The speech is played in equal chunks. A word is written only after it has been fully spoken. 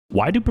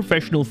Why do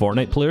professional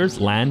Fortnite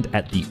players land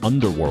at the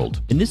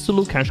Underworld? In this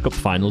solo Cash Cup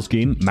finals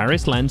game,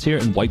 Marius lands here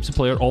and wipes a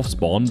player off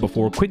spawn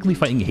before quickly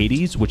fighting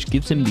Hades, which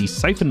gives him the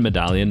Siphon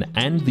Medallion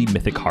and the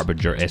Mythic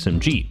Harbinger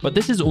SMG. But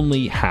this is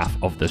only half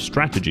of the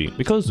strategy.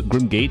 Because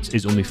Grim Gates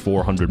is only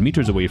 400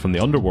 meters away from the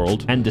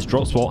Underworld, and this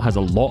drop spot has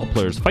a lot of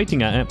players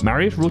fighting at it,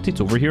 Marius rotates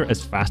over here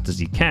as fast as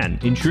he can,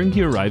 ensuring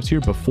he arrives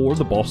here before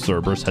the boss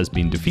Cerberus has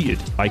been defeated.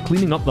 By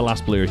cleaning up the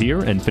last player here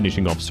and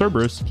finishing off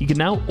Cerberus, he can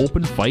now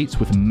open fights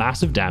with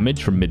massive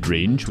damage from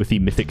mid-range with the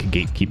Mythic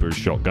Gatekeeper's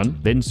shotgun.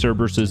 Then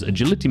Cerberus's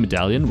Agility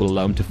Medallion will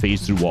allow him to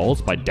phase through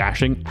walls by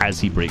dashing as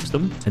he breaks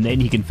them, and then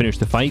he can finish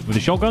the fight with a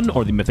shotgun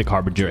or the Mythic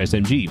Harbinger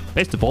SMG.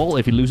 Best of all,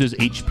 if he loses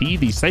HP,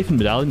 the Siphon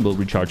Medallion will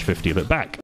recharge 50 of it back.